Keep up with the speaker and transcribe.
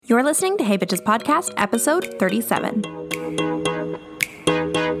You're listening to Hey Bitches Podcast, episode 37.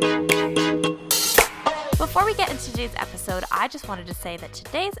 Before we get into today's episode, I just wanted to say that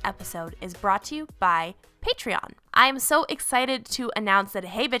today's episode is brought to you by Patreon. I am so excited to announce that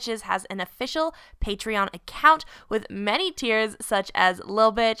Hey Bitches has an official Patreon account with many tiers such as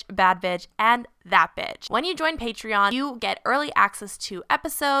Lil Bitch, Bad Bitch, and That Bitch. When you join Patreon, you get early access to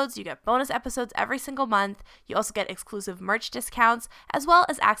episodes, you get bonus episodes every single month, you also get exclusive merch discounts, as well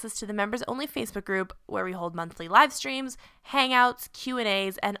as access to the members-only Facebook group where we hold monthly live streams, hangouts,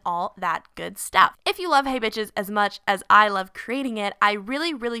 Q&As, and all that good stuff. If you love Hey Bitches as much as I love creating it, I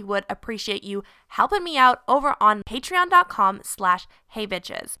really would appreciate you helping me out over on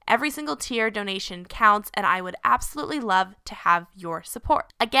patreon.com/heybitches. Every single tier donation counts, and I would absolutely love to have your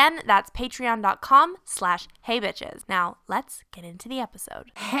support. Again, that's patreon.com/heybitches. Now, let's get into the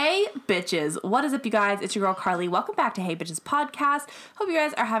episode. Hey bitches, what is up, you guys? It's your girl Carly. Welcome back to Hey Bitches Podcast. Hope you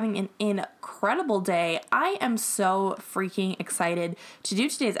guys are having an incredible day. I am so freaking excited to do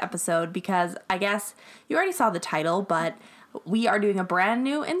today's episode because I guess you already saw the title, but we are doing a brand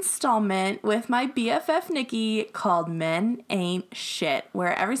new installment with my BFF Nikki called Men Ain't Shit,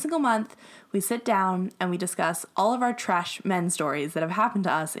 where every single month we sit down and we discuss all of our trash men stories that have happened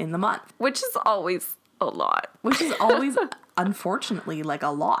to us in the month. Which is always a lot. Which is always, unfortunately, like a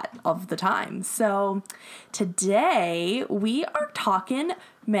lot of the time. So today we are talking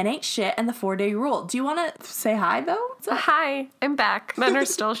Men Ain't Shit and the 4-day rule. Do you want to say hi, though? Hi, I'm back. Men are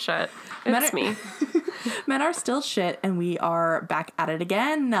still shit. It's me. Men are still shit, and we are back at it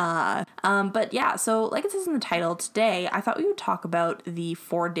again. But yeah, so like it says in the title, today I thought we would talk about the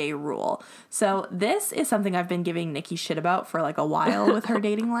 4-day rule. So this is something I've been giving Nikki shit about for like a while with her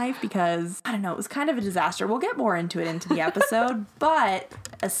dating life because, I don't know, it was kind of a disaster. We'll get more into it into the episode, but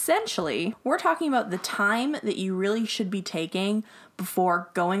essentially, we're talking about the time that you really should be taking before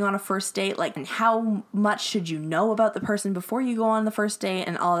going on a first date, like, and how much should you know about the person before you go on the first date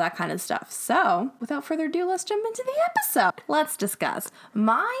and all that kind of stuff. So, without further ado, let's jump into the episode. Let's discuss.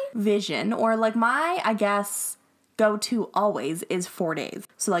 My vision, or like my, I guess, go-to always is 4 days.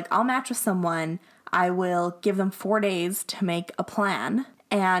 So, like, I'll match with someone, I will give them 4 days to make a plan.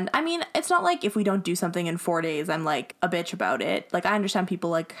 And I mean, it's not like if we don't do something in 4 days, I'm like a bitch about it. Like, I understand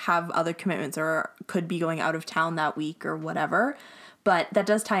people like have other commitments or could be going out of town that week or whatever. But that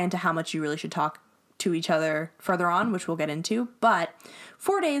does tie into how much you really should talk to each other further on, which we'll get into. But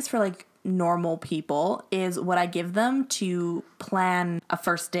 4 days for like normal people is what I give them to plan a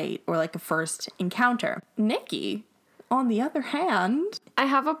first date or like a first encounter. Nikki, on the other hand, I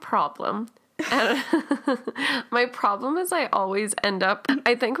have a problem. And my problem is I always end up,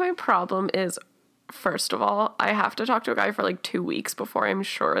 I think my problem is, first of all, I have to talk to a guy for like 2 weeks before I'm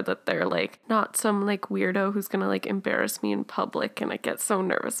sure that they're like not some like weirdo who's gonna like embarrass me in public, and I get so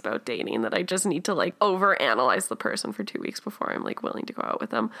nervous about dating that I just need to like overanalyze the person for 2 weeks before I'm like willing to go out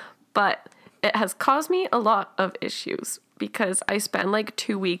with them. But it has caused me a lot of issues because I spend like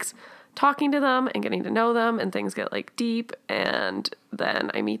 2 weeks talking to them and getting to know them, and things get like deep, and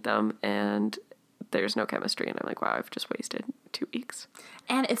then I meet them and there's no chemistry, and I'm like, wow, I've just wasted 2 weeks.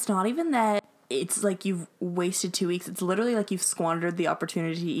 And it's not even that it's like you've wasted 2 weeks. It's literally like you've squandered the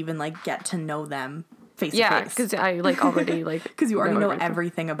opportunity to even like get to know them face to face. Yeah, because I like already like because you already know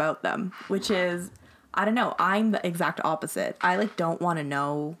everything about them, which is, I don't know, I'm the exact opposite. I like don't want to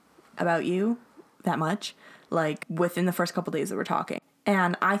know about you that much, like within the first couple days that we're talking.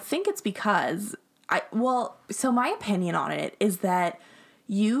 And I think it's because so my opinion on it is that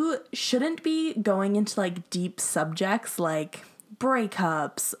you shouldn't be going into like deep subjects like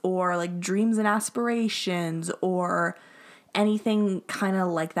breakups or like dreams and aspirations or anything kind of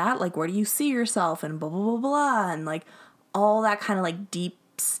like that. Like, where do you see yourself and blah, blah, blah, blah, and like all that kind of like deep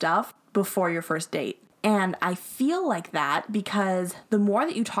stuff before your first date. And I feel like that because the more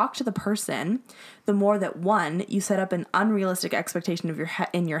that you talk to the person, the more that, one, you set up an unrealistic expectation of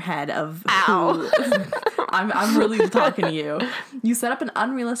in your head of who I'm really talking to you. You set up an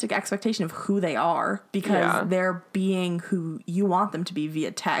unrealistic expectation of who they are because they're being who you want them to be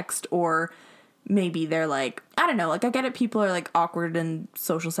via text, or maybe they're like, I don't know, like I get it, people are like awkward in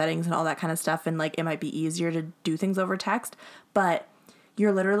social settings and all that kind of stuff, and like it might be easier to do things over text, but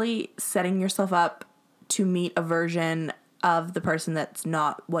you're literally setting yourself up to meet a version of the person that's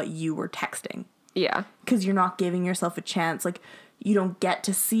not what you were texting. Yeah. Because you're not giving yourself a chance. Like, you don't get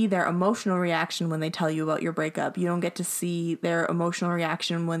to see their emotional reaction when they tell you about your breakup. You don't get to see their emotional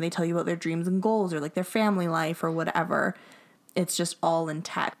reaction when they tell you about their dreams and goals or like their family life or whatever. It's just all in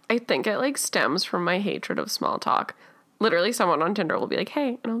text. I think it like stems from my hatred of small talk. Literally someone on Tinder will be like,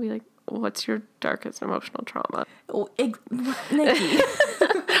 hey, and I'll be like, what's your darkest emotional trauma? Nikki.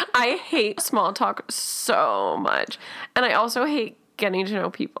 I hate small talk so much. And I also hate getting to know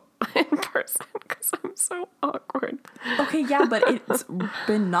people in person because I'm so awkward. Okay, yeah, but it's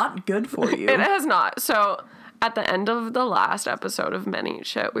been not good for you. It has not. So at the end of the last episode of Men Ain't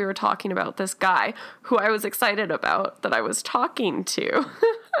Shit, we were talking about this guy who I was excited about that I was talking to.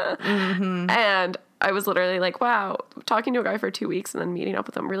 And I was literally like, wow, talking to a guy for 2 weeks and then meeting up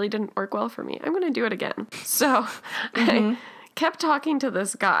with him really didn't work well for me. I'm going to do it again. So I kept talking to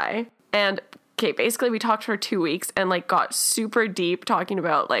this guy, and okay, basically we talked for 2 weeks and like got super deep talking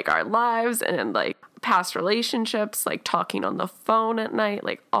about like our lives and like past relationships, like talking on the phone at night,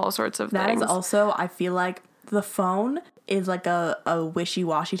 like all sorts of That things. is also, I feel like the phone is like a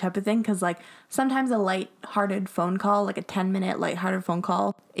wishy-washy type of thing, because like sometimes a light-hearted phone call, like a 10-minute light-hearted phone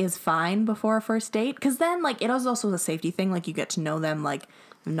call is fine before a first date, because then like it is also a safety thing, like you get to know them like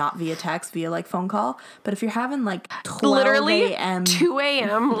not via text, via like phone call. But if you're having like 12 Literally a.m. 2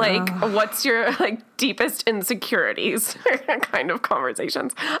 a.m. like what's your like deepest insecurities kind of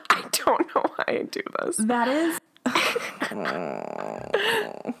conversations. I don't know why I do this. That is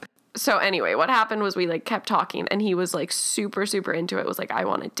So anyway, what happened was we like kept talking, and he was like super, super into it. Was like, I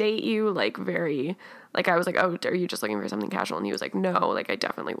want to date you. Like very, like I was like, oh, are you just looking for something casual? And he was like, no, like I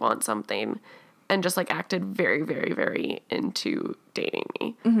definitely want something, and just like acted very, very, very into dating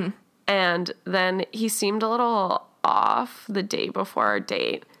me. Mm-hmm. And then he seemed a little off the day before our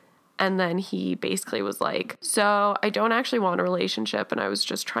date. And then he basically was like, so I don't actually want a relationship, and I was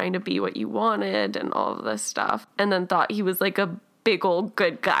just trying to be what you wanted and all of this stuff. And then thought he was like a big old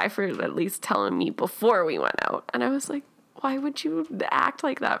good guy for at least telling me before we went out. And I was like, why would you act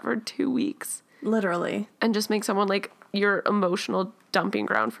like that for 2 weeks? literally. And just make someone like your emotional dumping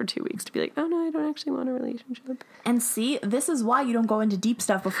ground for 2 weeks to be like, oh no, I don't actually want a relationship. And see, this is why you don't go into deep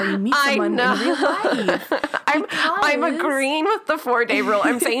stuff before you meet someone in real life. I'm agreeing with the 4-day rule.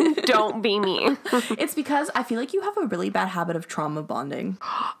 I'm saying don't be me. It's because I feel like you have a really bad habit of trauma bonding.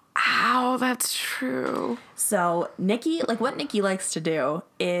 Ow, that's true. So Nikki, like what Nikki likes to do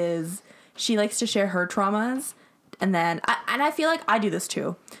is she likes to share her traumas, and then I feel like I do this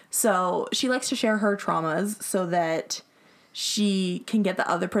too. So she likes to share her traumas so that she can get the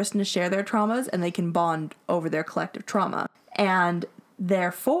other person to share their traumas, and they can bond over their collective trauma. And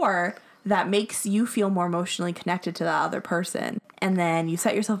therefore, that makes you feel more emotionally connected to the other person. And then you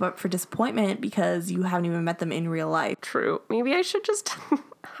set yourself up for disappointment because you haven't even met them in real life. True. Maybe I should just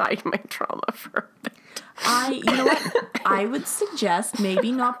hide my trauma for a bit. You know what? I would suggest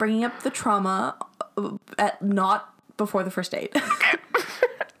maybe not bringing up the trauma not before the first date.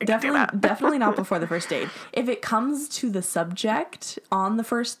 Definitely not before the first date. If it comes to the subject on the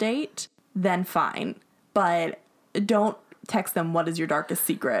first date, then fine. But don't text them, what is your darkest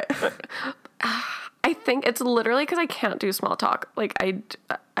secret? I think it's literally because I can't do small talk. Like,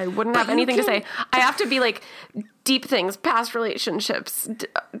 I wouldn't have anything to say. I have to be like deep things, past relationships.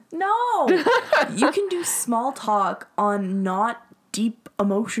 No! You can do small talk on not deep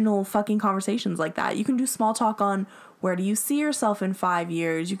emotional fucking conversations like that. You can do small talk on where do you see yourself in 5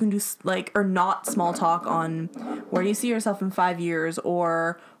 years. You can do or not small talk on where do you see yourself in 5 years,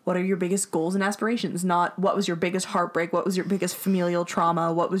 or what are your biggest goals and aspirations, not what was your biggest heartbreak, what was your biggest familial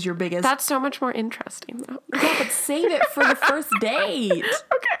trauma, what was your biggest... That's so much more interesting, though. Yeah, but save it for the first date.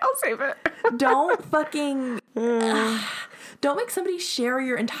 Okay, I'll save it. Don't fucking... don't make somebody share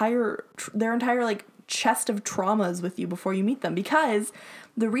their entire, like, chest of traumas with you before you meet them, because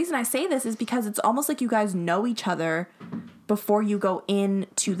the reason I say this is because it's almost like you guys know each other before you go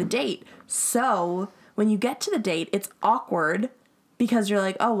into the date. So when you get to the date, it's awkward because you're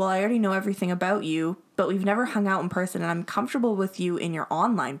like, oh, well, I already know everything about you, but we've never hung out in person, and I'm comfortable with you in your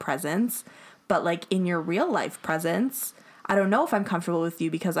online presence, but like in your real life presence, I don't know if I'm comfortable with you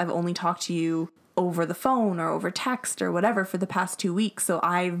because I've only talked to you over the phone or over text or whatever for the past 2 weeks. So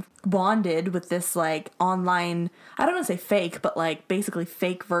I've bonded with this like online, I don't want to say fake, but like basically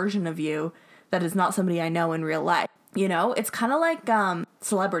fake version of you that is not somebody I know in real life. You know, it's kind of like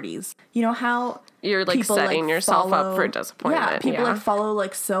celebrities. You know how you're like people, setting yourself up for disappointment. Yeah, people like follow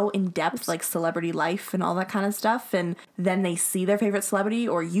like so in depth like celebrity life and all that kind of stuff, and then they see their favorite celebrity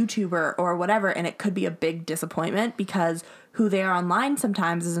or YouTuber or whatever, and it could be a big disappointment because who they are online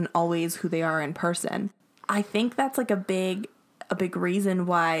sometimes isn't always who they are in person. I think that's like a big reason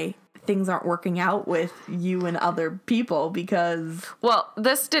why things aren't working out with you and other people, because... Well,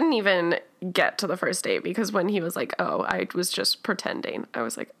 this didn't even get to the first date, because when he was like, oh, I was just pretending, I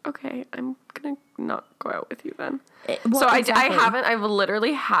was like, okay, I'm gonna not go out with you then. So exactly. I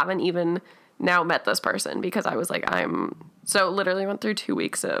literally haven't even now met this person, because I was like, literally went through 2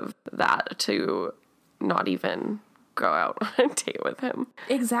 weeks of that to not even go out on a date with him.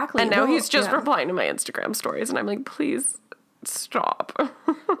 Exactly. And now he's just replying to my Instagram stories, and I'm like, please stop.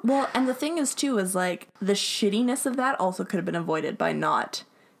 Well, and the thing is, too, is like the shittiness of that also could have been avoided by not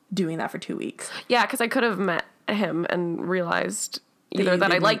doing that for 2 weeks. Yeah, because I could have met him and realized either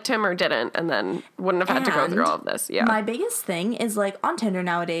that I liked him or didn't, and then wouldn't have had to go through all of this. Yeah. My biggest thing is like on Tinder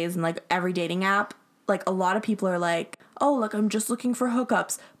nowadays and like every dating app, like a lot of people are like, oh, like I'm just looking for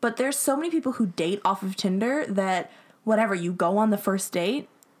hookups. But there's so many people who date off of Tinder that whatever, you go on the first date,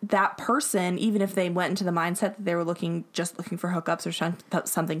 that person, even if they went into the mindset that they were just looking for hookups or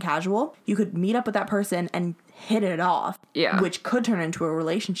something casual, you could meet up with that person and hit it off. Yeah. Which could turn into a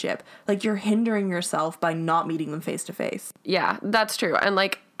relationship. Like you're hindering yourself by not meeting them face to face. Yeah, that's true. And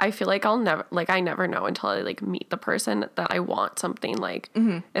like, I feel like I never know until I like meet the person that I want something like,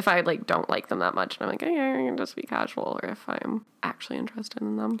 if I like don't like them that much and I'm like, okay, I can just be casual, or if I'm actually interested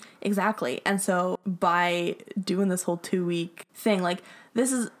in them. Exactly. And so by doing this whole 2-week thing, like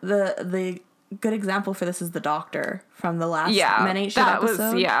this is the good example for this is the doctor from the last Men Ain't Shit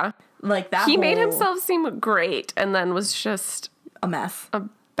episode. Like that he made himself seem great and then was just a mess. A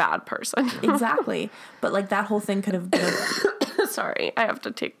bad person. Exactly. But like that whole thing could have been sorry, I have to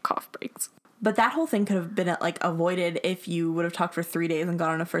take cough breaks. But that whole thing could have been like avoided if you would have talked for 3 days and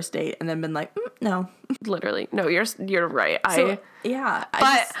gone on a first date and then been like, no. Literally. No, you're right. I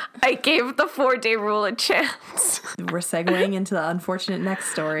gave the 4-day rule a chance. We're segueing into the unfortunate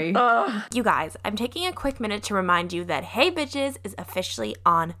next story. You guys, I'm taking a quick minute to remind you that Hey Bitches is officially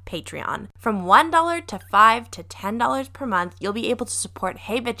on Patreon. From $1 to $5 to $10 per month, you'll be able to support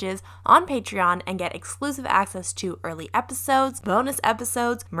Hey Bitches on Patreon and get exclusive access to early episodes, bonus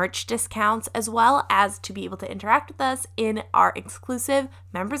episodes, merch discounts, as well as to be able to interact with us in our exclusive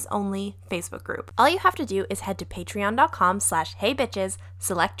members-only Facebook group. All you have to do is head to patreon.com/heybitches,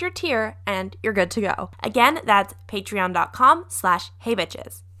 select your tier, and you're good to go. Again, that's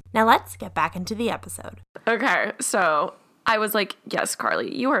patreon.com/heybitches. Now let's get back into the episode. Okay, so I was like, yes,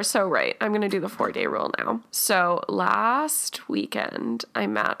 Carly, you are so right. I'm going to do the 4-day rule now. So last weekend, I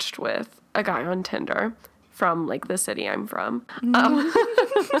matched with a guy on Tinder from like the city I'm from.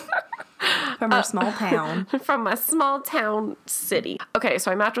 From our small town. From a small town city. Okay,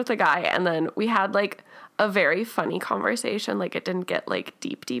 so I matched with a guy and then we had like a very funny conversation. Like it didn't get like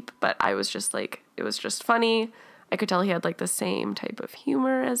deep, but I was just like, it was just funny. I could tell he had like the same type of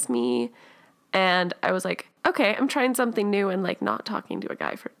humor as me. And I was like, okay, I'm trying something new and like not talking to a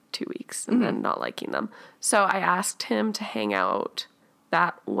guy for 2 weeks and then not liking them. So I asked him to hang out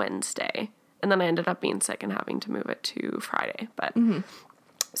that Wednesday. And then I ended up being sick and having to move it to Friday. But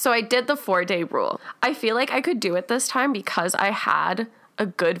so I did the 4-day rule. I feel like I could do it this time because I had a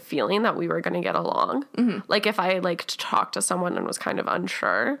good feeling that we were going to get along. Like if I like talked to someone and was kind of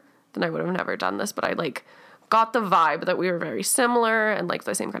unsure, then I would have never done this. But I like got the vibe that we were very similar and like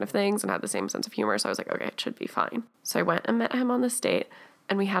the same kind of things and had the same sense of humor. So I was like, okay, it should be fine. So I went and met him on this date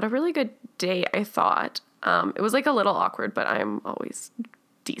and we had a really good date, I thought. It was like a little awkward, but I'm always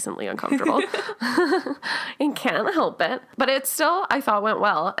decently uncomfortable and can't help it. But it still, I thought, went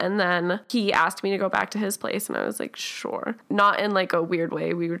well. And then he asked me to go back to his place and I was like, sure. Not in like a weird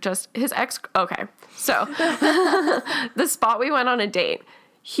way. We were just okay. So the spot we went on a date,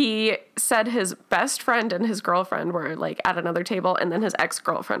 he said his best friend and his girlfriend were like at another table and then his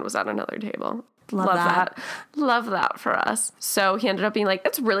ex-girlfriend was at another table. Love that. Love that for us. So he ended up being like,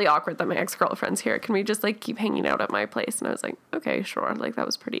 it's really awkward that my ex-girlfriend's here. Can we just like keep hanging out at my place? And I was like, okay, sure. Like that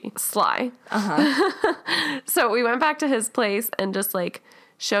was pretty sly. So we went back to his place and just like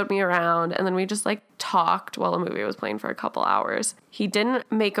showed me around. And then we just like talked while a movie was playing for a couple hours. He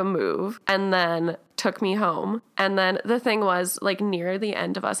didn't make a move and then took me home. And then the thing was like near the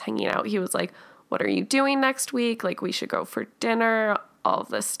end of us hanging out, he was like, what are you doing next week? Like we should go for dinner, all of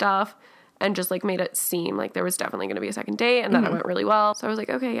this stuff. And just like made it seem like there was definitely going to be a second date and that it went really well. So I was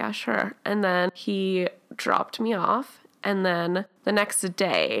like, okay, yeah, sure. And then he dropped me off. And then the next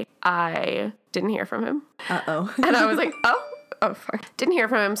day I didn't hear from him. And I was like, oh, fuck. Didn't hear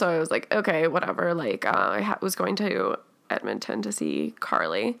from him. So I was like, okay, whatever. Like I was going to Edmonton to see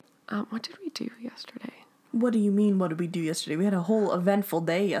Carly. What did we do yesterday? What do you mean, what did we do yesterday? We had a whole eventful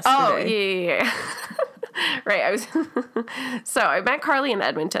day yesterday. Oh, yeah. Right. So I met Carly in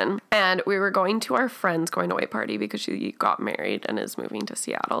Edmonton and we were going to our friend's going away party because she got married and is moving to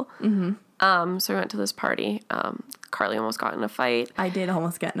Seattle. So we went to this party. Carly almost got in a fight. I did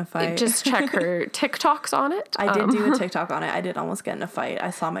almost get in a fight. Just check her TikToks on it. I did do a TikTok on it. I did almost get in a fight. I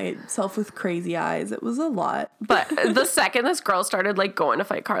saw myself with crazy eyes. It was a lot. But the second this girl started like going to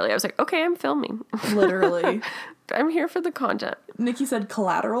fight Carly, I was like, okay, I'm filming. Literally. I'm here for the content. Nikki said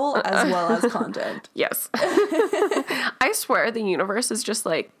collateral as well as content. Yes. I swear the universe is just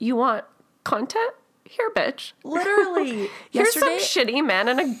like, you want content? Here, bitch. Literally. Here's some shitty man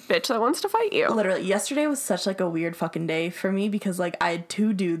and a bitch that wants to fight you. Literally. Yesterday was such like a weird fucking day for me because like I had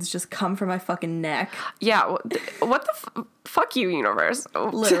 2 dudes just come for my fucking neck. Yeah. What the fuck you, universe.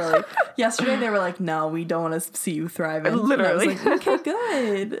 Literally. Yesterday they were like, no, we don't want to see you thriving. Literally. And I was like, okay,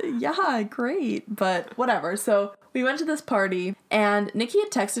 good. Yeah, great. But whatever. So we went to this party and Nikki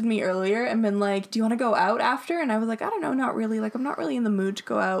had texted me earlier and been like, do you want to go out after? And I was like, I don't know, not really. Like, I'm not really in the mood to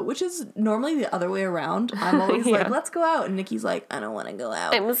go out, which is normally the other way around. I'm always like, let's go out. And Nikki's like, I don't want to go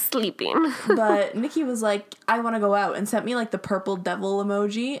out. I'm sleeping. But Nikki was like, I want to go out and sent me like the purple devil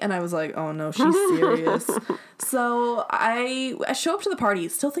emoji. And I was like, oh no, she's serious. So I show up to the party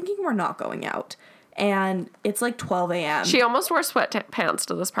still thinking we're not going out. And it's like 12 a.m. She almost wore sweatpants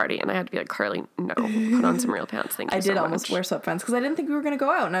to this party, and I had to be like, Carly, no, put on some real pants. Thank you. I did almost wear sweatpants because I didn't think we were going to go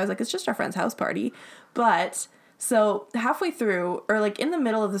out. And I was like, it's just our friend's house party. But so halfway through, or like in the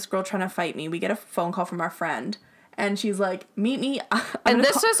middle of this girl trying to fight me, we get a phone call from our friend. And she's like, meet me. And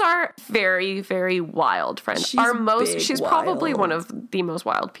this is our very, very wild friend. She's probably one of the most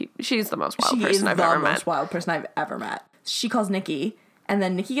wild people. She's the most wild person I've ever met. She is the most wild person I've ever met. She calls Nikki. And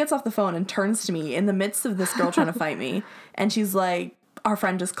then Nikki gets off the phone and turns to me in the midst of this girl trying to fight me. And she's like, our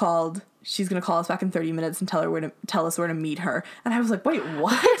friend just called. She's going to call us back in 30 minutes and tell us where to meet her. And I was like, wait,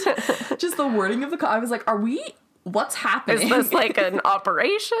 what? Just the wording of the call. I was like, what's happening? Is this like an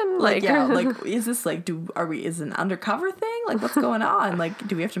operation? Like, yeah, like, is this like, is it an undercover thing? Like, what's going on? Like,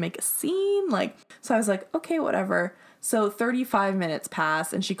 do we have to make a scene? Like, so I was like, okay, whatever. So 35 minutes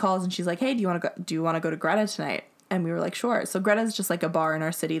pass and she calls and she's like, hey, do you want to go to Greta tonight? And we were like, sure. So Greta's just like a bar in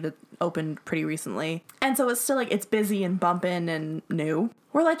our city that opened pretty recently. And so it's still like, it's busy and bumping and new.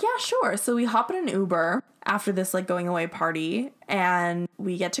 We're like, yeah, sure. So we hop in an Uber after this like going away party and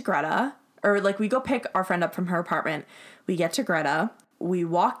we get to Greta. Or like we go pick our friend up from her apartment. We get to Greta. We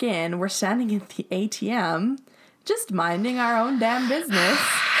walk in. We're standing at the ATM just minding our own damn business.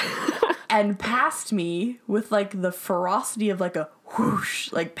 And past me with like the ferocity of like a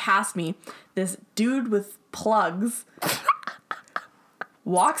whoosh, like past me, this dude with plugs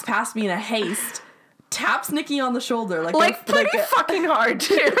walks past me in a haste, taps Nikki on the shoulder like pretty fucking hard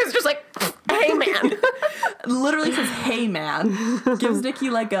too. It's just like, hey man. Literally says, hey man, gives Nikki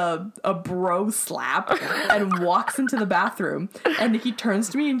like a bro slap and walks into the bathroom. And Nikki turns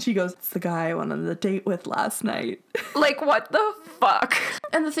to me and she goes, it's the guy I went on the date with last night. Like, what the fuck?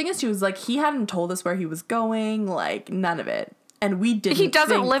 And the thing is, she was like, he hadn't told us where he was going, like none of it. And we didn't. He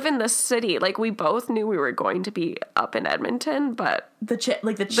doesn't live in the city. Like, we both knew we were going to be up in Edmonton, but the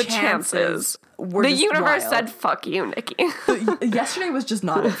chances were the just universe wild. said, "Fuck you, Nikki." Yesterday was just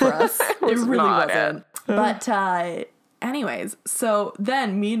not it for us. It really wasn't. But anyways, so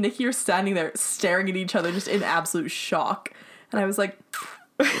then me and Nikki are standing there staring at each other, just in absolute shock. And I was like,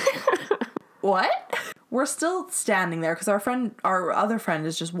 "What?" We're still standing there because our other friend,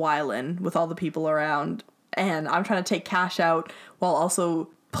 is just wildin' with all the people around. And I'm trying to take cash out while also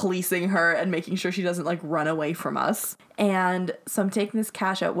policing her and making sure she doesn't, like, run away from us. And so I'm taking this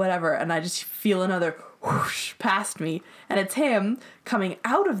cash out, whatever, and I just feel another whoosh past me. And it's him coming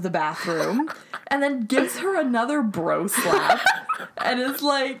out of the bathroom and then gives her another bro slap. And is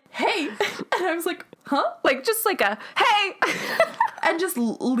like, hey. And I was like, huh? Like, just like a, hey. And just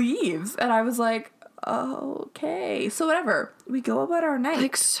leaves. And I was like, okay, so whatever, we go about our night.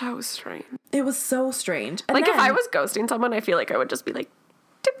 Like, so strange. It was so strange. And like, then, if I was ghosting someone, I feel like I would just be like,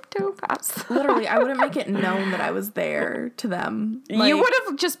 tiptoe past. Literally, I wouldn't make it known that I was there to them. Like, you would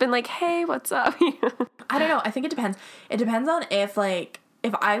have just been like, hey, what's up? I don't know, I think it depends. It depends on if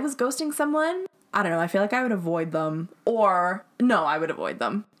I was ghosting someone, I don't know, I feel like I would avoid them. Or, no, I would avoid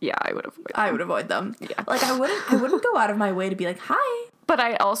them. Yeah, I would avoid them. I would avoid them. Yeah. Like, I wouldn't go out of my way to be like, hi. But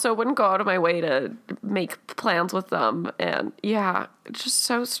I also wouldn't go out of my way to make plans with them. And yeah, it's just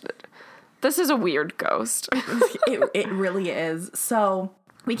so... This is a weird ghost. It really is. So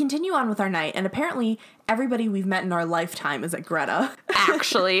we continue on with our night. And apparently everybody we've met in our lifetime is at Greta.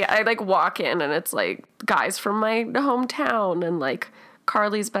 Actually, I like walk in and it's like guys from my hometown and like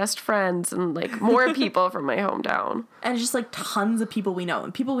Carly's best friends and like more people from my hometown. And just like tons of people we know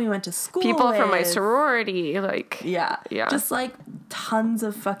and people we went to school people with. From my sorority, like yeah, just like tons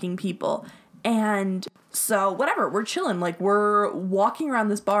of fucking people. And so whatever, we're chilling, like we're walking around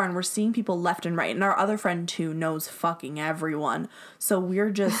this bar and we're seeing people left and right, and our other friend too knows fucking everyone, so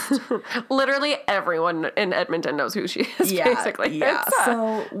we're just literally everyone in Edmonton knows who she is. Basically,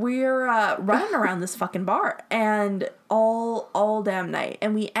 so we're running around this fucking bar and all damn night,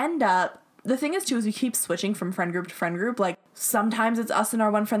 and we end up the thing is, too, is we keep switching from friend group to friend group. Like, sometimes it's us and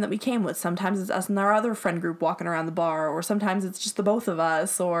our one friend that we came with. Sometimes it's us and our other friend group walking around the bar. Or sometimes it's just the both of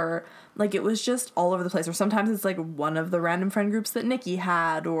us. Or, like, it was just all over the place. Or sometimes it's, like, one of the random friend groups that Nikki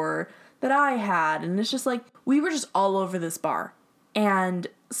had or that I had. And it's just, like, we were just all over this bar. And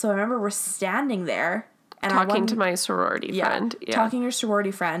so I remember we're standing there. And talking to my sorority friend. Yeah, talking to your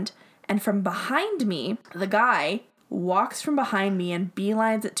sorority friend. And from behind me, the guy walks from behind me and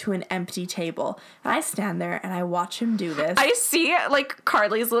beelines it to an empty table. And I stand there and I watch him do this. I see, like,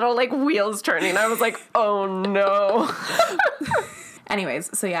 Carly's little, like, wheels turning. I was like, oh, no.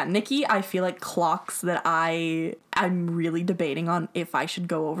 Anyways, so yeah, Nikki, I feel like clocks that I'm really debating on if I should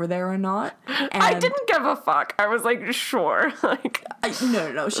go over there or not. And I didn't give a fuck. I was like, sure. Like,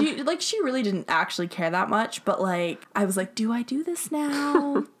 no. She really didn't actually care that much. But, like, I was like, do I do this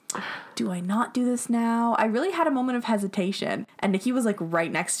now? Do I not do this now? I really had a moment of hesitation. And Nikki was, like, right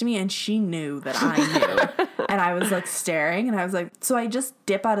next to me, and she knew that I knew. And I was, like, staring, and I was like, so I just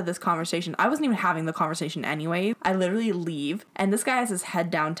dip out of this conversation. I wasn't even having the conversation anyway. I literally leave, and this guy has his head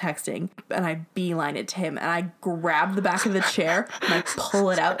down texting, and I beeline it to him, and I grab the back of the chair, and I pull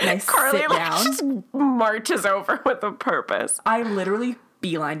it out, and I Carly, sit like, down. just marches over with a purpose. I literally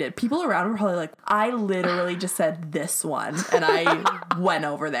beelined it. People around were probably like, I literally just said this one, and I went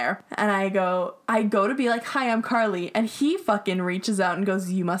over there, and I go to be like, hi, I'm Carly, and he fucking reaches out and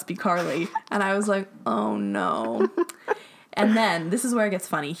goes, you must be Carly, and I was like, oh no. And then this is where it gets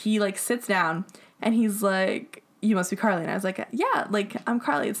funny. He, like, sits down and he's like, you must be Carly. And I was like, yeah, like, I'm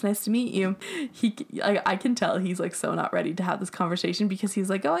Carly. It's nice to meet you. I can tell he's, like, so not ready to have this conversation because he's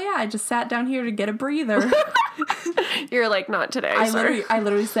like, oh yeah, I just sat down here to get a breather. You're like, not today, sir. I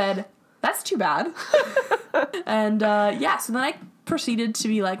literally said, that's too bad. And yeah, so then I proceeded to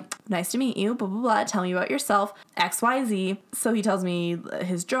be like, nice to meet you, blah, blah, blah, tell me about yourself, XYZ. So he tells me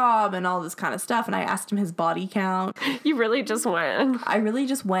his job and all this kind of stuff, and I asked him his body count. You really just went. I really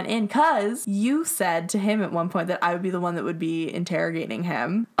just went in because you said to him at one point that I would be the one that would be interrogating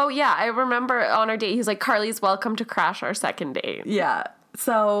him. Oh, yeah, I remember on our date, he's like, Carly's welcome to crash our second date. Yeah.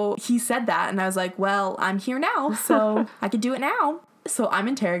 So he said that, and I was like, well, I'm here now, so I could do it now. So I'm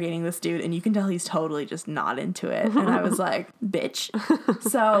interrogating this dude, and you can tell he's totally just not into it. And I was like, bitch.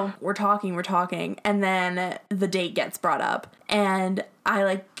 So we're talking, and then the date gets brought up. And I,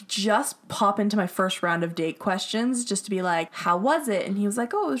 like, just pop into my first round of date questions just to be like, how was it? And he was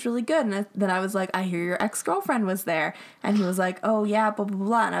like, oh, it was really good. And then I was like, I hear your ex-girlfriend was there. And he was like, oh, yeah, blah, blah,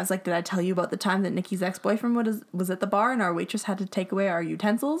 blah. And I was like, did I tell you about the time that Nikki's ex-boyfriend was at the bar and our waitress had to take away our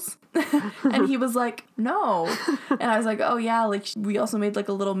utensils? And he was like, no. And I was like, oh, yeah, like, we also made, like,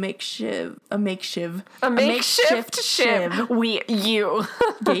 a little makeshift shiv. You.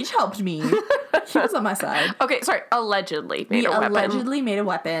 Gage helped me. He was on my side. Okay, sorry, allegedly made a weapon. Allegedly made a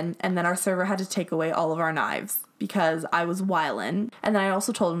weapon, and then our server had to take away all of our knives because I was wildin'. And then I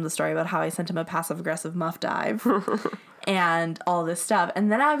also told him the story about how I sent him a passive-aggressive muff dive and all this stuff.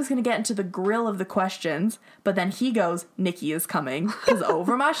 And then I was going to get into the grill of the questions, but then he goes, Nikki is coming. Because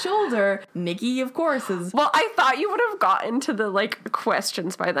over my shoulder, Nikki, of course, is... Well, I thought you would have gotten to the, like,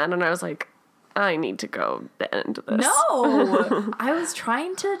 questions by then, and I was like, I need to go into this. No! I was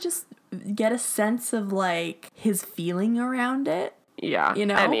trying to just get a sense of, like, his feeling around it. Yeah, you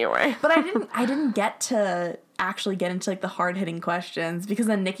know? Anyway. But I didn't get to actually get into, like, the hard-hitting questions because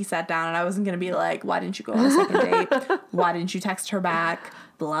then Nikki sat down and I wasn't going to be like, why didn't you go on a second date? Why didn't you text her back?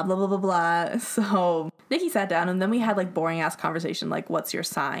 Blah, blah, blah, blah, blah. So Nikki sat down and then we had, like, boring-ass conversation like, what's your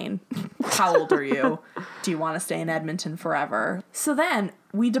sign? How old are you? Do you want to stay in Edmonton forever? So then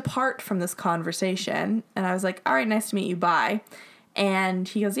we depart from this conversation and I was like, all right, nice to meet you, bye. And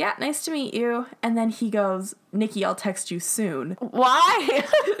he goes, yeah, nice to meet you. And then he goes, Nikki, I'll text you soon. Why?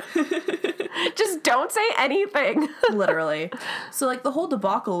 Just don't say anything. Literally. So, like, the whole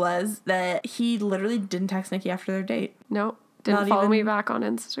debacle was that he literally didn't text Nikki after their date. No. Didn't follow me back on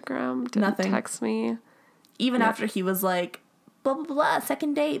Instagram. Didn't text me. Even after he was like, blah, blah, blah,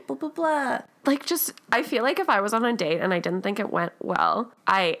 second date, blah, blah, blah. Like, just, I feel like if I was on a date and I didn't think it went well,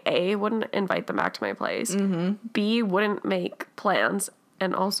 I, A, wouldn't invite them back to my place, B, wouldn't make plans,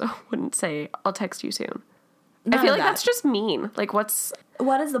 and also wouldn't say, I'll text you soon. I feel like that's just mean. Like, what is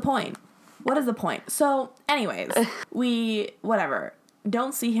the point? What is the point? So, anyways, we, whatever,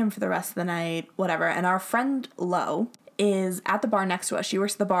 don't see him for the rest of the night, whatever, and our friend Lo is at the bar next to us. She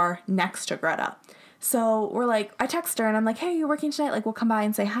works at the bar next to Greta. So we're like, I text her and I'm like, hey, you're working tonight? Like, we'll come by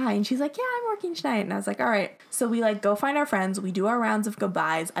and say hi. And she's like, yeah, I'm working tonight. And I was like, all right. So we, like, go find our friends. We do our rounds of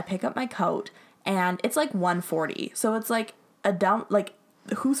goodbyes. I pick up my coat and it's like 1:40. So it's like a dumb, like,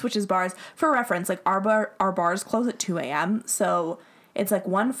 who switches bars? For reference, like, our bars close at 2 a.m. So it's like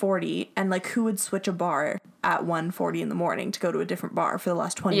 1:40, and like who would switch a bar at 1:40 in the morning to go to a different bar for the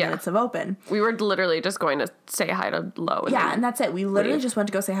last 20 minutes of open? We were literally just going to say hi to Lo. And that's it. We literally just went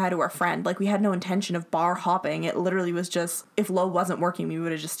to go say hi to our friend. Like, we had no intention of bar hopping. It literally was just, if Lo wasn't working, we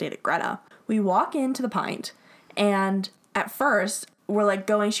would have just stayed at Greta. We walk into the Pint, and at first, we're like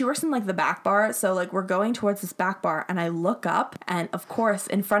going, she works in like the back bar, so like we're going towards this back bar, and I look up, and of course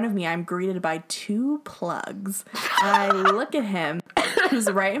in front of me I'm greeted by 2 plugs. And I look at him,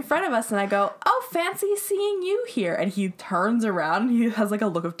 who's right in front of us, and I go, "Oh, fancy seeing you here." And he turns around, he has like a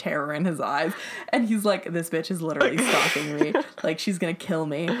look of terror in his eyes, and he's like, "This bitch is literally stalking me, like she's gonna kill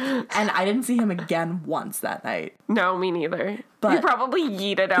me." And I didn't see him again once that night. No, me neither. But he probably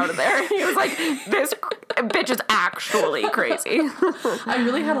yeeted out of there. He was like, "This bitch is actually crazy." I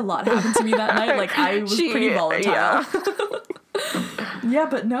really had a lot happen to me that night. Like, I was pretty volatile. Yeah. Yeah,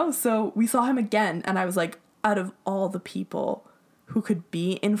 but no, so we saw him again, and I was like, out of all the people who could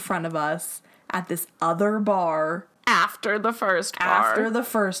be in front of us at this other bar After the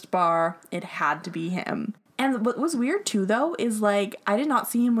first bar, it had to be him. And what was weird too, though, is like, I did not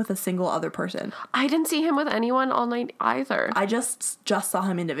see him with a single other person. I didn't see him with anyone all night either. I just saw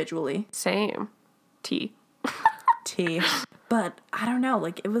him individually. Same. T. But I don't know,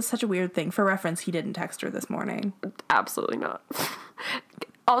 like, it was such a weird thing. For reference, he didn't text her this morning. Absolutely not.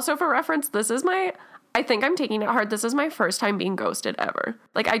 Also, for reference, I think I'm taking it hard. This is my first time being ghosted ever.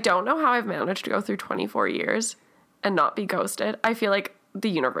 Like, I don't know how I've managed to go through 24 years and not be ghosted. I feel like the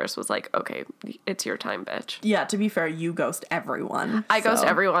universe was like, okay, it's your time, bitch. Yeah, to be fair, you ghost everyone. I ghost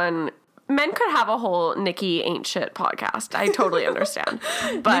everyone. Men could have a whole Nikki Ain't Shit podcast. I totally understand.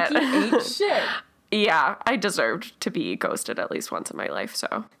 But Nikki ain't shit. Yeah, I deserved to be ghosted at least once in my life,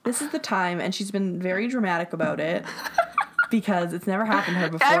 so. This is the time, and she's been very dramatic about it. Because it's never happened to her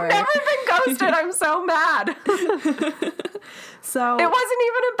before. I've never been ghosted. I'm so mad. So it wasn't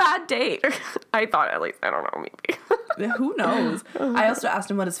even a bad date. I thought, at least. I don't know, maybe. Who knows? I also asked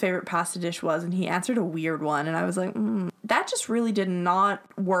him what his favorite pasta dish was, and he answered a weird one, and I was like, that just really did not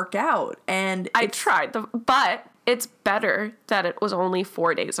work out. And I tried, but it's better that it was only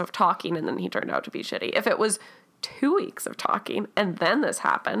 4 days of talking and then he turned out to be shitty. If it was 2 weeks of talking and then this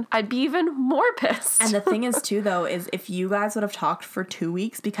happened, I'd be even more pissed. And the thing is too, though, is if you guys would have talked for 2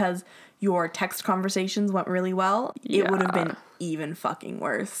 weeks because your text conversations went really well, it would have been even fucking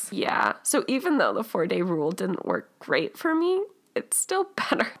worse. Yeah. So even though the 4-day rule didn't work great for me, it's still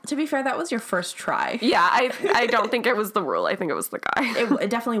better. To be fair, that was your first try. Yeah, I don't think it was the rule. I think it was the guy. It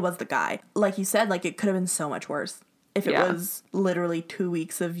definitely was the guy. Like you said, like, it could have been so much worse. If it was literally 2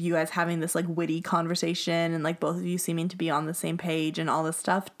 weeks of you guys having this, like, witty conversation and, like, both of you seeming to be on the same page and all this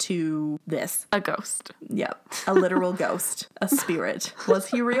stuff to this. A ghost. Yep. A literal ghost. A spirit. Was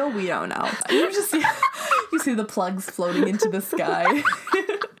he real? We don't know. You just see the plugs floating into the sky.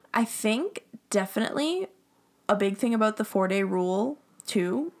 I think definitely a big thing about the 4-day rule,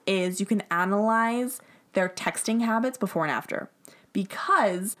 too, is you can analyze their texting habits before and after.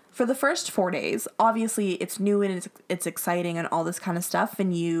 Because for the first 4 days, obviously it's new and it's exciting and all this kind of stuff,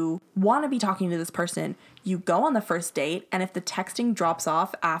 and you want to be talking to this person. You go on the first date, and if the texting drops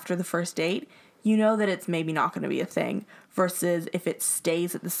off after the first date, you know that it's maybe not going to be a thing. Versus if it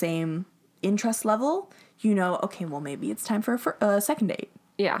stays at the same interest level, you know, okay, well, maybe it's time for a second date.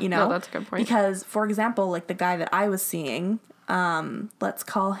 Yeah, you know, no, that's a good point. Because, for example, like the guy that I was seeing, let's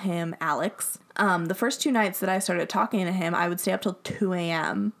call him Alex. The first 2 nights that I started talking to him, I would stay up till 2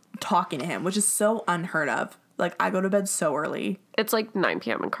 a.m. talking to him, which is so unheard of. Like, I go to bed so early. It's like 9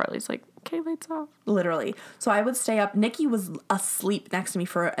 p.m. and Carly's like, okay, lights off. Literally. So I would stay up. Nikki was asleep next to me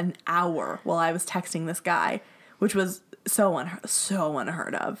for an hour while I was texting this guy, which was so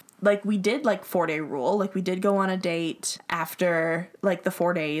unheard of. Like, we did, like, 4-day rule. Like, we did go on a date after, like, the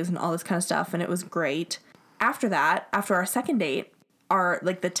 4 days and all this kind of stuff, and it was great. After that, after our second date,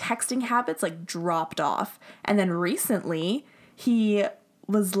 the texting habits, like, dropped off. And then recently, he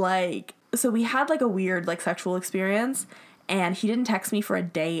was like, so we had, like, a weird, like, sexual experience, and he didn't text me for a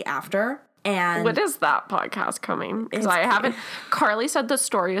day after. And what is that podcast coming? Because I haven't. Carly said the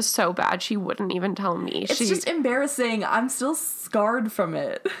story is so bad she wouldn't even tell me. It's just embarrassing. I'm still scarred from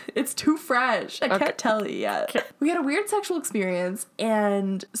it. It's too fresh. I can't tell you yet. Okay. We had a weird sexual experience,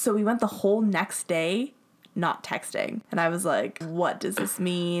 and so we went the whole next day not texting. And I was like, what does this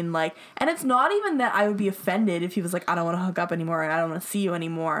mean? Like, and it's not even that I would be offended if he was like, I don't want to hook up anymore and I don't want to see you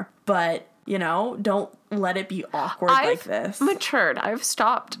anymore. But, you know, don't let it be awkward like this. I've matured. I've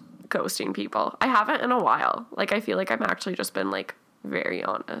stopped ghosting people. I haven't in a while. Like, I feel like I've actually just been, like, very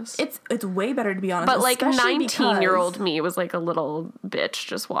honest. It's way better to be honest. But, like, 19-year-old me was, like, a little bitch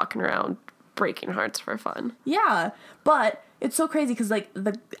just walking around breaking hearts for fun. Yeah, but it's so crazy because, like,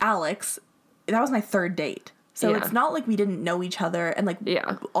 the Alex, that was my third date. So it's not like we didn't know each other and, like,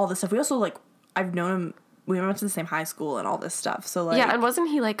 all this stuff. We also, like, I've known him, we went to the same high school and all this stuff. So, like... Yeah, and wasn't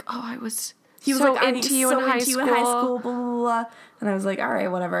he like, oh, he was so like, into you in high school, blah, blah, blah. And I was like, all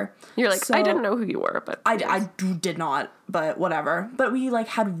right, whatever. You're like, so, I didn't know who you were, but... I did not, but whatever. But we, like,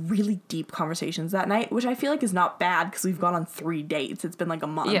 had really deep conversations that night, which I feel like is not bad because we've gone on 3 dates. It's been, like, a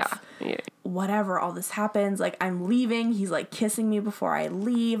month. Yeah. Whatever, all this happens. Like, I'm leaving. He's, like, kissing me before I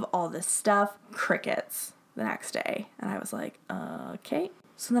leave. All this stuff. Crickets the next day. And I was like, okay.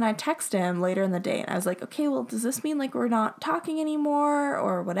 So then I text him later in the day, and I was like, okay, well, does this mean, like, we're not talking anymore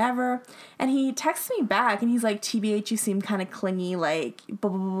or whatever? And he texts me back, and he's like, TBH, you seem kind of clingy, like,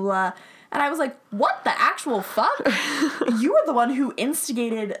 blah, blah, blah, blah. And I was like, what the actual fuck? You were the one who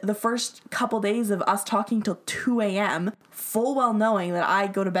instigated the first couple days of us talking till 2 a.m., full well knowing that I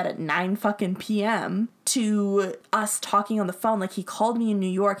go to bed at 9 fucking p.m., to us talking on the phone. Like, he called me in New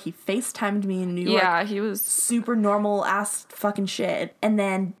York. He FaceTimed me in New York. Yeah, he was... Super normal ass fucking shit. And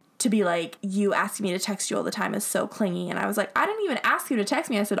then to be like, you asking me to text you all the time is so clingy. And I was like, I didn't even ask you to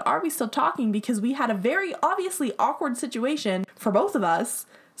text me. I said, are we still talking? Because we had a very obviously awkward situation for both of us.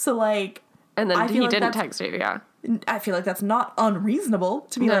 So, like... And then he didn't text you, yeah. I feel like that's not unreasonable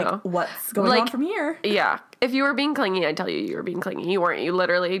to be like, what's going on from here? Yeah. If you were being clingy, I'd tell you were being clingy. You weren't. You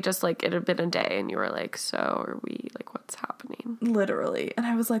literally just, like, it had been a day, and you were like, so are we, like, what's happening? Literally. And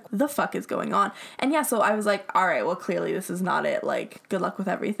I was like, the fuck is going on? And yeah, so I was like, all right, well, clearly this is not it. Like, good luck with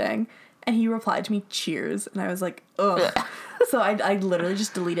everything. And he replied to me, cheers. And I was like, ugh. So I literally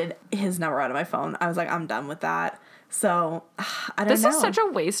just deleted his number out of my phone. I was like, I'm done with that. So, I don't know. This is such a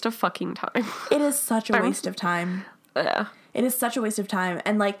waste of fucking time. It is such a waste of time. Yeah. It is such a waste of time.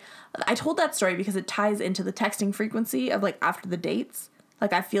 And, like, I told that story because it ties into the texting frequency of, like, after the dates.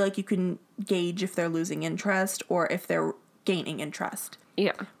 Like, I feel like you can gauge if they're losing interest or if they're gaining interest.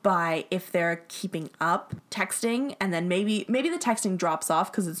 Yeah. By if they're keeping up texting, and then maybe the texting drops off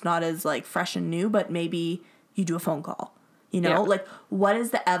because it's not as, like, fresh and new, but maybe you do a phone call. You know, like, what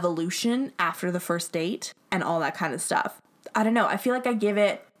is the evolution after the first date and all that kind of stuff? I don't know. I feel like I give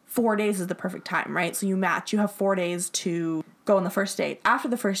it 4 days is the perfect time, right? So you match. You have 4 days to go on the first date. After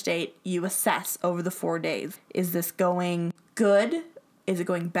the first date, you assess over the 4 days. Is this going good? Is it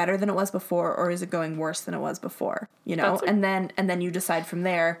going better than it was before? Or is it going worse than it was before? You know? And then you decide from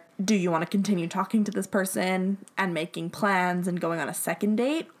there, do you want to continue talking to this person and making plans and going on a second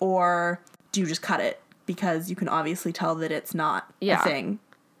date? Or do you just cut it? Because you can obviously tell that it's not a thing.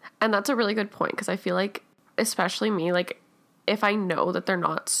 And that's a really good point, because I feel like, especially me, like, if I know that they're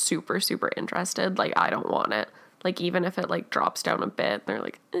not super, super interested, like, I don't want it. Like, even if it, like, drops down a bit, they're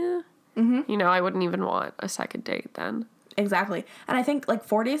like, you know, I wouldn't even want a second date then. Exactly. And I think, like,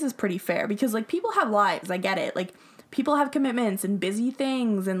 4 days is pretty fair, because, like, people have lives. I get it. Like, people have commitments and busy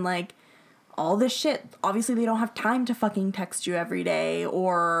things and, like, all this shit. Obviously, they don't have time to fucking text you every day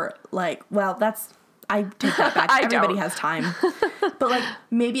or, like, well, I take that back. Everybody has time. But, like,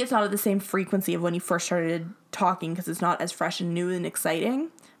 maybe it's not at the same frequency of when you first started talking because it's not as fresh and new and exciting.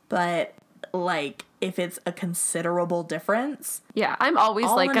 But, like, if it's a considerable difference. Yeah, I'm always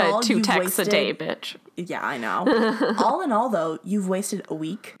like a 2 texts a day, bitch. Yeah, I know. All in all, though, you've wasted a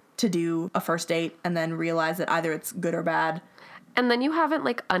week to do a first date and then realize that either it's good or bad. And then you haven't,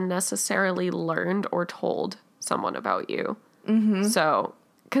 like, unnecessarily learned or told someone about you. Mm-hmm. So...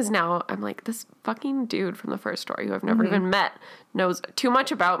 Because now I'm like, this fucking dude from the first story who I've never even met knows too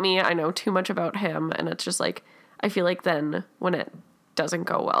much about me. I know too much about him. And it's just like, I feel like then when it doesn't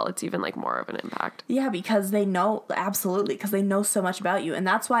go well, it's even like more of an impact. Yeah, because they know, absolutely, because they know so much about you. And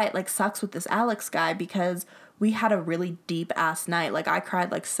that's why it like sucks with this Alex guy, because we had a really deep ass night. Like, I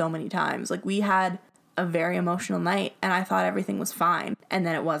cried like so many times. Like, we had a very emotional night and I thought everything was fine. And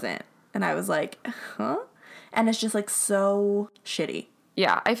then it wasn't. And I was like, huh? And it's just like so shitty.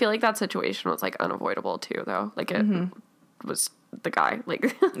 Yeah, I feel like that situation was, like, unavoidable, too, though. Like, it was the guy.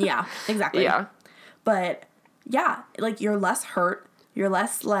 Like, yeah, exactly. Yeah. But, yeah, like, you're less hurt. You're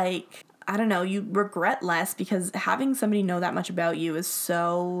less, like, I don't know, you regret less because having somebody know that much about you is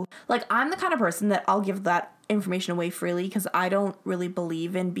so... Like, I'm the kind of person that I'll give that information away freely because I don't really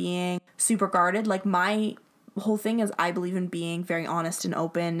believe in being super guarded. Like, my whole thing is I believe in being very honest and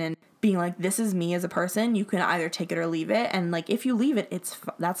open and being like, this is me as a person. You can either take it or leave it. And, like, if you leave it,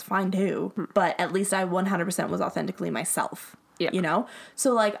 that's fine, too. But at least I 100% was authentically myself. Yeah. You know?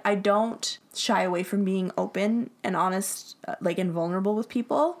 So, like, I don't shy away from being open and honest, like, and vulnerable with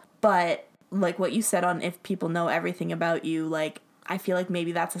people. But, like, what you said on if people know everything about you, like, I feel like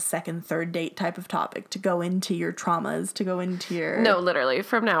maybe that's a second, third date type of topic to go into your traumas, to go into your... No, literally.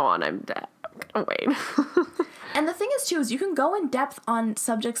 From now on, I'm Oh, wait. And the thing is, too, is you can go in depth on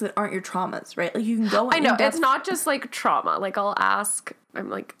subjects that aren't your traumas, right? Like, you can go in I know, depth. it's not just, like, trauma. Like, I'll ask,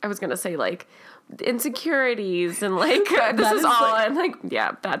 I was going to say, like, insecurities and, like, this is all, and, like,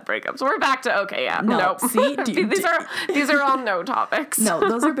 yeah, bad breakups. We're back to, okay, yeah, No, nope. see? These are all no topics. No,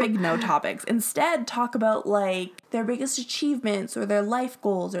 those are big no topics. Instead, talk about, like, their biggest achievements or their life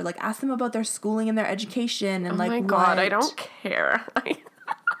goals, or, like, ask them about their schooling and their education and, Oh like, my God, what... I don't care.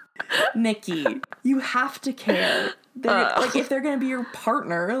 Nikki, you have to care. Like, if they're gonna be your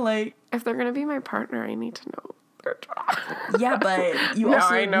partner, like... If they're going to be my partner, I need to know their trauma. Yeah, but you No,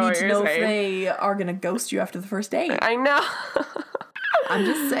 also I know need what to you're know if saying. they are gonna ghost you after the first date. I know. I'm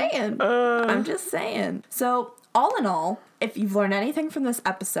just saying. I'm just saying. So, all in all, if you've learned anything from this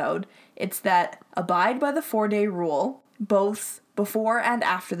episode, it's that abide by the 4-day rule, both before and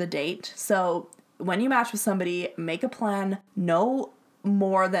after the date. So, when you match with somebody, make a plan no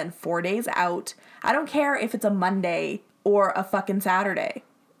more than 4 days out. I don't care if it's a Monday or a fucking Saturday.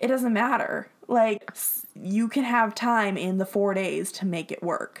 It doesn't matter. Like, you can have time in the 4 days to make it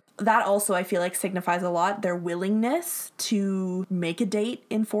work. That also, I feel like, signifies a lot, their willingness to make a date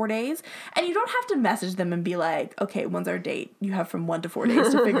in 4 days. And you don't have to message them and be like, okay, when's our date? You have from 1 to 4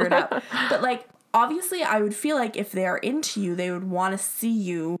 days to figure it out. But, like, obviously, I would feel like if they're into you, they would want to see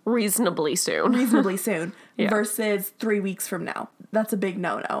you Reasonably soon. yeah. Versus 3 weeks from now. That's a big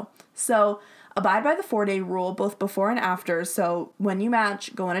no-no. So, abide by the 4-day rule, both before and after. So, when you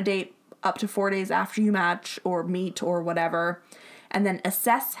match, go on a date up to 4 days after you match or meet or whatever. And then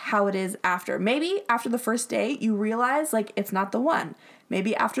assess how it is after. Maybe after the first day, you realize, like, it's not the one.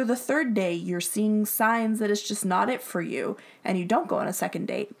 Maybe after the 3rd day, you're seeing signs that it's just not it for you, and you don't go on a second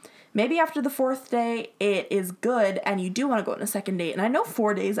date. Maybe after the 4th day, it is good, and you do want to go on a second date. And I know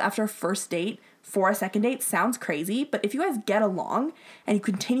 4 days after a first date for a second date sounds crazy, but if you guys get along, and you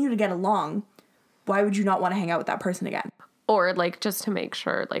continue to get along, why would you not want to hang out with that person again? Or, like, just to make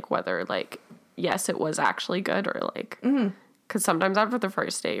sure, like, whether, like, yes, it was actually good, or, like... Because sometimes after the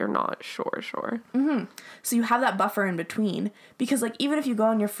first date, you're not sure. So you have that buffer in between. Because, like, even if you go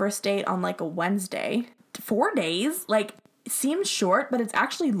on your first date on, like, a Wednesday, 4 days, like, seems short, but it's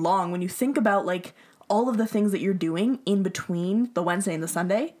actually long when you think about, like, all of the things that you're doing in between the Wednesday and the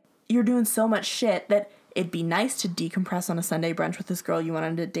Sunday. You're doing so much shit that it'd be nice to decompress on a Sunday brunch with this girl you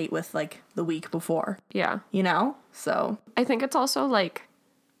wanted to date with, like, the week before. Yeah. You know? So. I think it's also, like,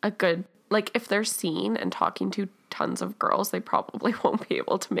 a good... Like, if they're seen and talking to tons of girls, they probably won't be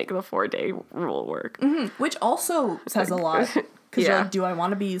able to make the 4-day rule work. Mm-hmm. Which also says a lot. Because you're Yeah. like, do I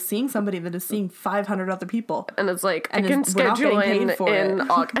want to be seeing somebody that is seeing 500 other people? And it's like, And I can we're not schedule getting paid for in it.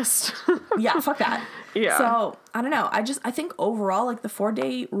 August. Yeah, fuck that. Yeah. So, I don't know. I think overall, like, the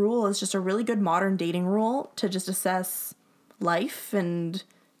 4-day rule is just a really good modern dating rule to just assess life and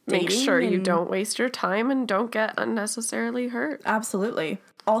dating. Make sure you and- don't waste your time and don't get unnecessarily hurt. Absolutely.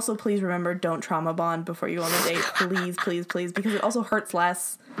 Also, please remember, don't trauma bond before you go on a date. Please, please, please. Because it also hurts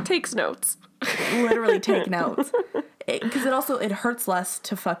less. Takes notes. Literally take notes. Because it hurts less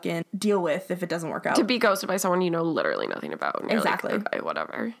to fucking deal with if it doesn't work out. To be ghosted by someone you know literally nothing about. And you're Exactly. Like, okay,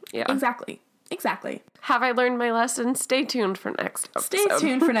 whatever. Yeah. Exactly. Have I learned my lesson? Stay tuned for next episode. Stay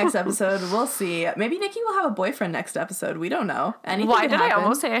tuned for next episode. We'll see. Maybe Nikki will have a boyfriend next episode. We don't know. Anything Why could did I happen.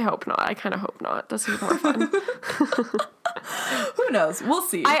 almost say I hope not? I kind of hope not. This is more fun. Who knows? We'll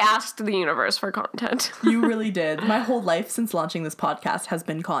see. I asked the universe for content. You really did. My whole life since launching this podcast has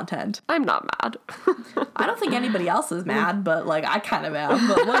been content. I'm not mad. I don't think anybody else is mad, but, like, I kind of am,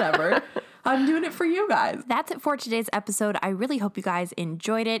 but whatever. I'm doing it for you guys. That's it for today's episode. I really hope you guys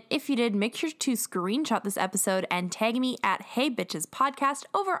enjoyed it. If you did, make sure to screenshot this episode and tag me at Hey Bitches Podcast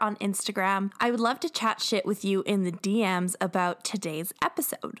over on Instagram. I would love to chat shit with you in the DMs about today's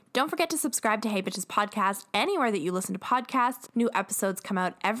episode. Don't forget to subscribe to Hey Bitches Podcast anywhere that you listen to podcasts. New episodes come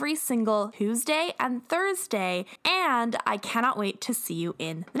out every single Tuesday and Thursday, and I cannot wait to see you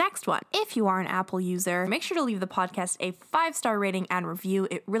in the next one. If you are an Apple user, make sure to leave the podcast a 5-star rating and review.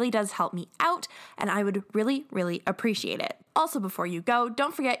 It really does help me out, and I would really, really appreciate it. Also, before you go,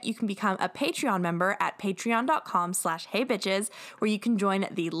 don't forget you can become a Patreon member at patreon.com/heybitches, where you can join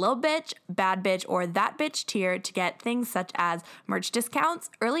the Lil Bitch, Bad Bitch, or That Bitch tier to get things such as merch discounts,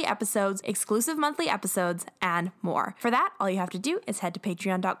 early episodes, exclusive monthly episodes, and more. For that, all you have to do is head to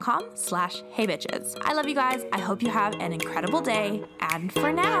patreon.com/heybitches. I love you guys. I hope you have an incredible day, and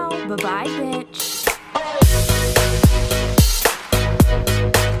for now, bye-bye, bitch.